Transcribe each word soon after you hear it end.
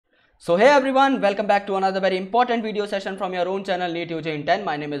So hey everyone, welcome back to another very important video session from your own channel NEET UG in 10.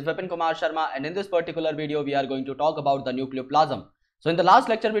 My name is Vipin Kumar Sharma and in this particular video we are going to talk about the nucleoplasm. So in the last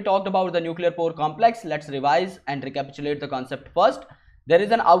lecture we talked about the nuclear pore complex. Let's revise and recapitulate the concept first. There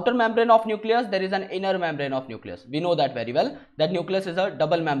is an outer membrane of nucleus, there is an inner membrane of nucleus. We know that very well, that nucleus is a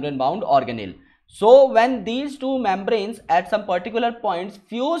double membrane bound organelle. So when these two membranes at some particular points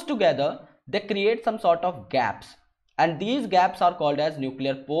fuse together, they create some sort of gaps. And these gaps are called as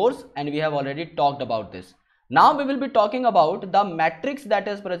nuclear pores, and we have already talked about this. Now we will be talking about the matrix that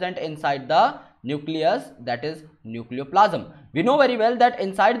is present inside the nucleus, that is nucleoplasm. We know very well that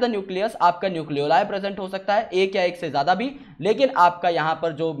inside the nucleus आपका nucleoli present हो सकता है, एक या एक से ज्यादा भी, लेकिन आपका यहाँ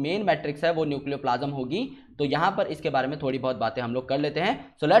पर जो मेन मैट्रिक्स है वो न्यूक्लियोप्लाज्म होगी. तो यहाँ पर इसके बारे में थोड़ी बहुत बातें हम लोग कर लेते हैं.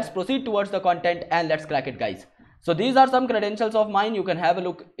 So let's proceed towards the content and let's crack it, guys. So these are some credentials of mine. You can have a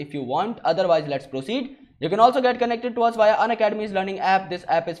look if you want. Otherwise, let's proceed. You can also get connected to us via Unacademy's learning app. This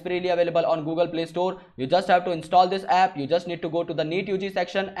app is freely available on Google Play Store. You just have to install this app. You just need to go to the NEET UG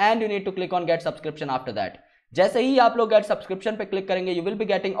section and you need to click on get subscription after that. जैसे ही आप लोग get subscription पे click करेंगे, you will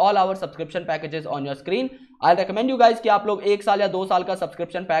be getting all our subscription packages on your screen. I recommend you guys कि आप लोग 1 साल या 2 साल का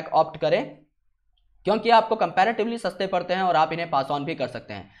subscription pack opt करें, क्योंकि आपको कंपैरेटिवली सस्ते पड़ते हैं और आप इन्हें पास ऑन भी कर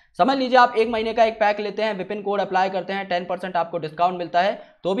सकते हैं. समझ लीजिए आप 1 महीने का एक पैक लेते हैं, विपिन कोड अप्लाई करते हैं, 10% आपको डिस्काउंट मिलता है,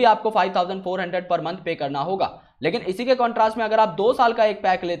 तो भी आपको 5400 पर मंथ पे करना होगा. लेकिन इसी के कॉन्ट्रास्ट में अगर आप 2 साल का एक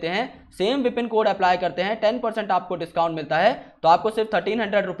पैक लेते हैं, सेम विपिन कोड अप्लाई करते हैं, 10% आपको डिस्काउंट मिलता है, तो आपको सिर्फ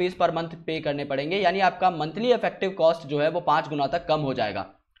 1300 रुपीज पर मंथ पे करने पड़ेंगे. यानी आपका मंथली इफेक्टिव कॉस्ट जो है वो 5 गुना तक कम हो जाएगा.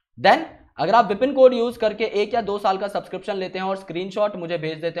 देन अगर आप विपिन कोड यूज करके 1 या 2 साल का सब्सक्रिप्शन लेते हैं और स्क्रीनशॉट मुझे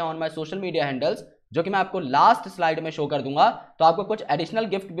भेज देते हैं on my social media handles, जो कि मैं आपको लास्ट स्लाइड में शो कर दूंगा, तो आपको कुछ एडिशनल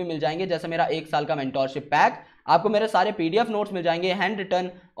गिफ्ट भी मिल जाएंगे. जैसे मेरा 1 साल का मेंटोरशिप पैक, आपको मेरे सारे पीडीएफ नोट्स मिल जाएंगे हैंड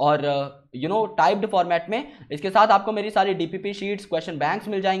रिटन और टाइप्ड फॉर्मेट में. इसके साथ आपको मेरी सारी डीपीपी शीट्स, क्वेश्चन बैंक्स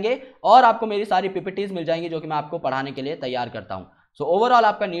मिल जाएंगे और आपको मेरी सारी पीपीटीज मिल जाएंगी, जो कि मैं आपको पढ़ाने के लिए तैयार करता हूं. सो ओवरऑल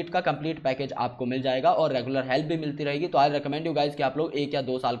आपका नीट का कंप्लीट पैकेज आपको मिल जाएगा और रेगुलर हेल्प भी मिलती रहेगी. तो आई रिकमेंड यू गाइज कि आप लोग 1 या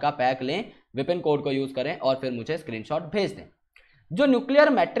 2 साल का पैक लें, विपिन कोड को यूज करें और फिर मुझे स्क्रीनशॉट भेज दें. जो न्यूक्लियर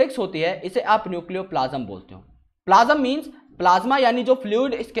मैट्रिक्स होती है इसे आप न्यूक्लियोप्लाज्म बोलते हो. प्लाज्म मींस प्लाज्मा, यानी जो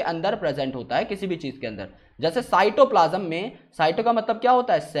फ्लूइड इसके अंदर प्रेजेंट होता है किसी भी चीज के अंदर. जैसे साइटोप्लाज्म में, साइटो का मतलब क्या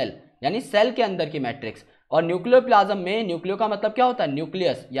होता है, सेल, यानी सेल के अंदर की मैट्रिक्स. और न्यूक्लियोप्लाज्म में न्यूक्लियो का मतलब क्या होता है,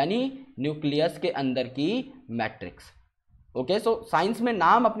 न्यूक्लियस, यानी न्यूक्लियस के अंदर की मैट्रिक्स. ओके, सो साइंस में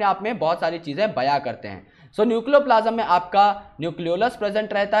नाम अपने आप में बहुत सारी चीजें बयां करते हैं. सो न्यूक्लियोप्लाज्म में आपका न्यूक्लियोलस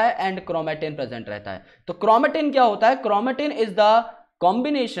प्रेजेंट रहता है एंड क्रोमेटिन प्रेजेंट रहता है. तो क्रोमेटिन क्या होता है, chromatin is the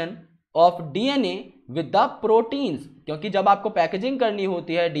combination of DNA with the proteins. क्योंकि जब आपको पैकेजिंग करनी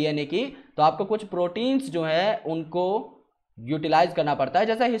होती है डीएनए की, तो आपको कुछ प्रोटीन्स जो है उनको यूटिलाइज करना पड़ता है,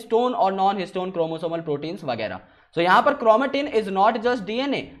 जैसे हिस्टोन और नॉन हिस्टोन क्रोमोसोमल प्रोटीन्स वगैरह. सो यहां पर chromatin is not just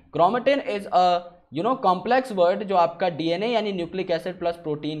DNA, chromatin is a complex word जो आपका डीएनए यानी न्यूक्लिक एसिड प्लस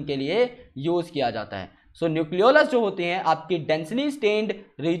प्रोटीन के लिए यूज किया जाता है. सो न्यूक्लियोलस जो होती हैं आपकी डेंसली स्टेन्ड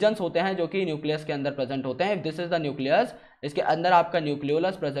रीजन्स होते हैं जो कि न्यूक्लियस के अंदर प्रेजेंट होते हैं. दिस इज द न्यूक्लियस, इसके अंदर आपका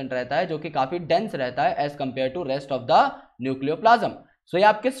न्यूक्लियोलस प्रेजेंट रहता है जो कि काफी डेंस रहता है as compare to rest of the nucleoplasm. सो ये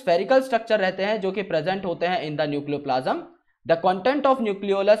आपके स्फेरिकल स्ट्रक्चर रहते हैं जो कि प्रेजेंट होते हैं in the nucleoplasm. The content of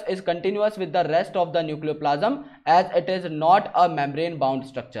nucleolus is continuous with the rest of the nucleoplasm as it is not a membrane bound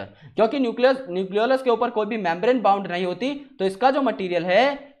structure. क्योंकि nucleolus के ऊपर कोई भी membrane bound नहीं होती, तो इसका जो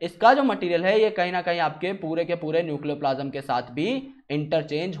मटेरियल है ये कहीं ना कहीं आपके पूरे के पूरे न्यूक्लियोप्लाज्म के साथ भी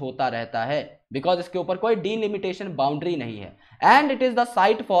इंटरचेंज होता रहता है, बिकॉज इसके ऊपर कोई डीलिमिटेशन बाउंड्री नहीं है. And it is the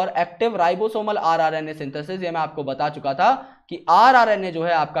site for active ribosomal rRNA synthesis. ये मैं आपको बता चुका था कि आरआरएनए जो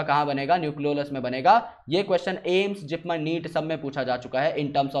है आपका कहां बनेगा, न्यूक्लियोलस में बनेगा. ये क्वेश्चन एम्स, जिपमन, नीट सब में पूछा जा चुका है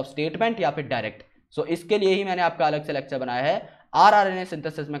इन टर्म्स ऑफ स्टेटमेंट या फिर डायरेक्ट. सो इसके लिए ही मैंने आपका अलग से लेक्चर बनाया है. आरआरएनए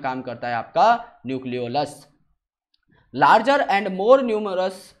सिंथेसिस में काम करता है आपका nucleolus. Larger and more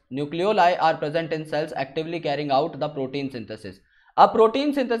numerous nucleoli are present in sales actively carrying out the protein synthesis. अब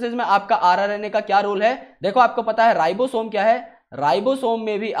प्रोटीन सिंथेसिस में आपका आरआरएनए का क्या रोल है, देखो आपको पता है राइबोसोम क्या है, राइबोसोम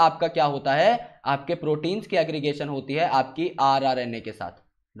में भी आपका क्या होता है, आपके प्रोटीन्स की एग्रीगेशन होती है आपकी आरआरएनए के साथ,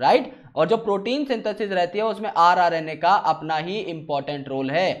 राइट. और जो प्रोटीन सिंथेसिस रहती है उसमें आरआरएनए का अपना ही इंपॉर्टेंट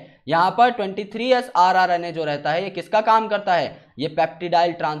रोल है. यहां पर 23S आरआरएनए जो रहता है ये किसका काम करता है, ये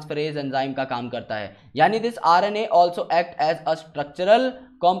पेप्टिडाइल ट्रांसफरेज एंजाइम का काम करता है. यानी this RNA also act as a structural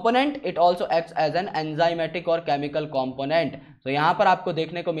component, it also acts as an enzymatic और chemical component. तो यहाँ पर आपको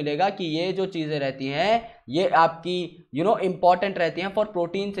देखने को मिलेगा कि ये जो चीजें रहती हैं ये आपकी इंपॉर्टेंट रहती हैं फॉर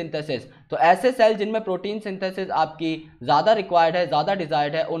प्रोटीन सिंथेसिस. तो ऐसे सेल जिनमें प्रोटीन सिंथेसिस आपकी ज्यादा रिक्वायर्ड है, ज्यादा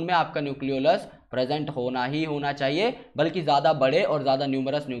डिजायर्ड है, उनमें आपका न्यूक्लियोलस प्रेजेंट होना ही होना चाहिए, बल्कि ज्यादा बड़े और ज्यादा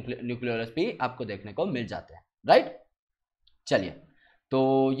न्यूमरस न्यूक्लियोलस भी आपको देखने को मिल जाते हैं, राइट. चलिए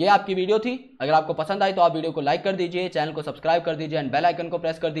तो ये आपकी वीडियो थी। अगर आपको पसंद आई तो आप वीडियो को लाइक कर दीजिए, चैनल को सब्सक्राइब कर दीजिए एंड बेल आइकन को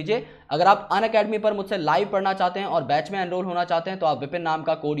प्रेस कर दीजिए। अगर आप अनअकैडमी पर मुझसे लाइव पढ़ना चाहते हैं और बैच में एनरोल होना चाहते हैं तो आप विपिन नाम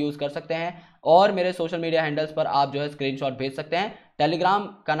का कोड यूज कर सकते हैं और मेरे सोशल मीडिया हैंडल्स पर आप जो है स्क्रीनशॉट भेज सकते हैं। टेलीग्राम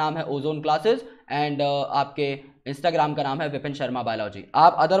का नाम है ओजोन क्लासेस एंड आपके इंस्टाग्राम का नाम है विपिन शर्मा बायोलॉजी।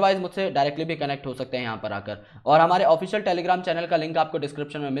 आप अदरवाइज मुझसे डायरेक्टली भी कनेक्ट हो सकते हैं यहाँ पर आकर, और हमारे ऑफिशियल टेलीग्राम चैनल का लिंक आपको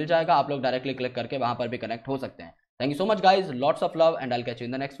डिस्क्रिप्शन में मिल जाएगा, आप लोग डायरेक्टली क्लिक करके वहां पर भी कनेक्ट हो सकते हैं। Thank you so much guys, lots of love and I'll catch you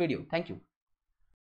in the next video. Thank you.